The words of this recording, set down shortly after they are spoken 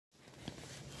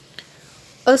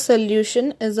A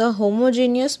solution is a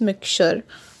homogeneous mixture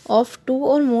of two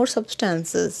or more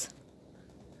substances.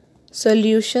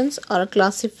 Solutions are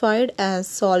classified as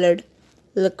solid,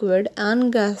 liquid,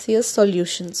 and gaseous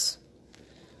solutions.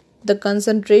 The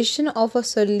concentration of a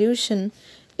solution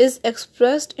is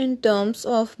expressed in terms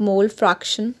of mole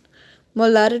fraction,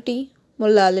 molarity,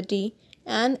 molality,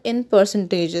 and in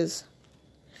percentages.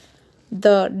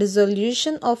 The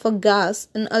dissolution of a gas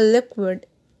in a liquid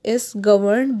is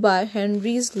governed by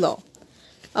Henry's law,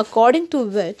 according to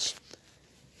which,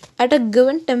 at a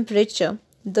given temperature,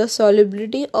 the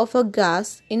solubility of a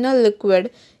gas in a liquid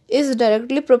is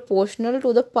directly proportional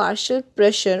to the partial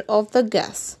pressure of the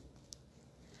gas.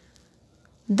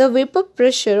 The vapor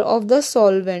pressure of the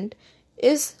solvent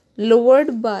is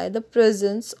lowered by the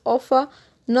presence of a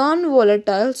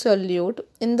non-volatile solute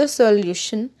in the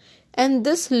solution, and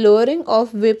this lowering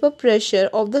of vapor pressure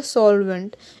of the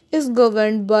solvent is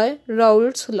governed by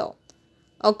Raoult's law,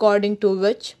 according to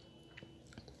which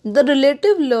the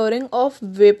relative lowering of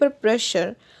vapor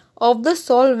pressure of the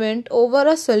solvent over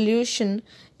a solution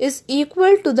is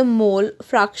equal to the mole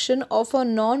fraction of a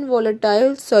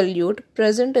non-volatile solute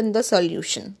present in the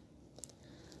solution.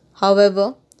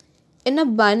 However, in a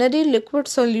binary liquid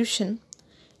solution,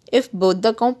 if both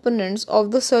the components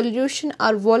of the solution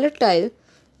are volatile,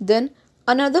 then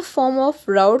another form of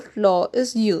Raoult law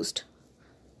is used.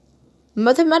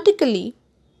 Mathematically,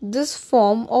 this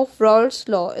form of Raoult's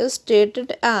law is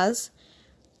stated as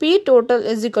P total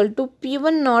is equal to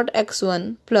P1 naught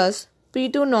x1 plus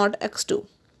P2 naught x2.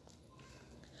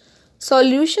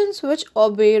 Solutions which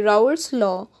obey Raoult's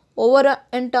law over an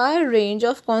entire range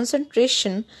of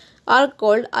concentration are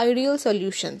called ideal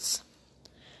solutions.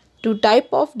 Two types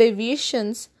of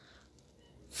deviations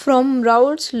from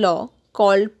Raoult's law,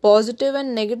 called positive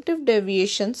and negative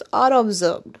deviations, are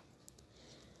observed.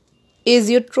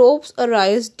 Azeotropes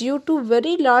arise due to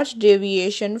very large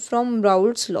deviation from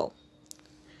Raoult's law.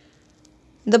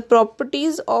 The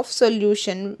properties of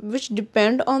solution, which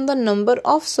depend on the number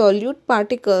of solute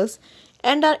particles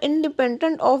and are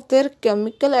independent of their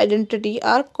chemical identity,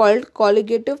 are called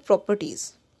colligative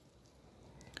properties.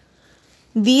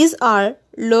 These are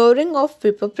lowering of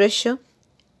vapor pressure,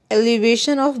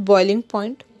 elevation of boiling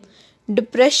point,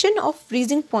 depression of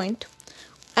freezing point,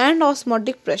 and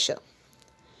osmotic pressure.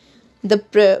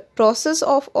 The process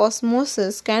of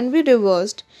osmosis can be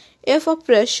reversed if a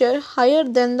pressure higher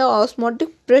than the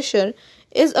osmotic pressure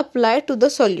is applied to the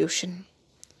solution.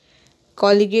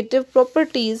 Colligative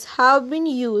properties have been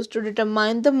used to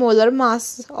determine the molar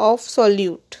mass of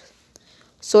solutes.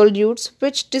 Solutes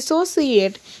which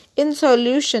dissociate in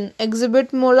solution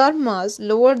exhibit molar mass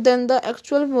lower than the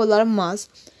actual molar mass,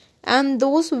 and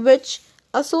those which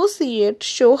associate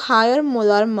show higher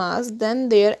molar mass than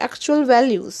their actual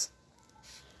values.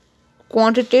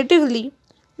 Quantitatively,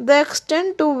 the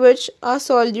extent to which a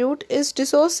solute is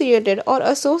dissociated or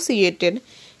associated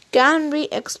can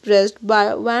be expressed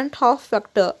by Van't Hoff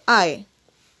factor I.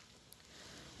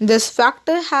 This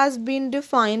factor has been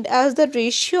defined as the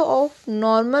ratio of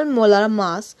normal molar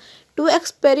mass to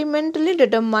experimentally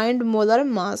determined molar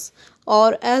mass,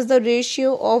 or as the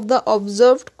ratio of the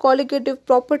observed colligative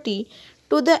property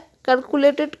to the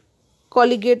calculated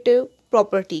colligative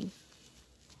property.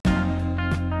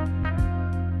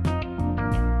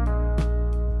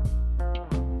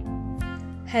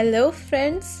 Hello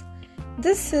friends,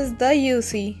 this is the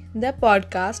UC, the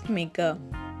podcast maker.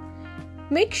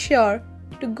 Make sure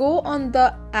to go on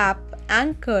the app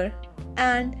Anchor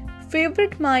and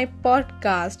favorite my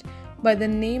podcast by the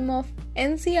name of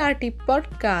NCRT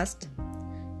Podcast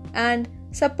and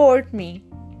support me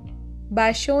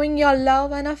by showing your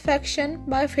love and affection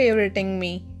by favoriting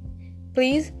me.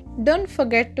 Please don't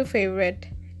forget to favorite.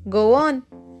 Go on.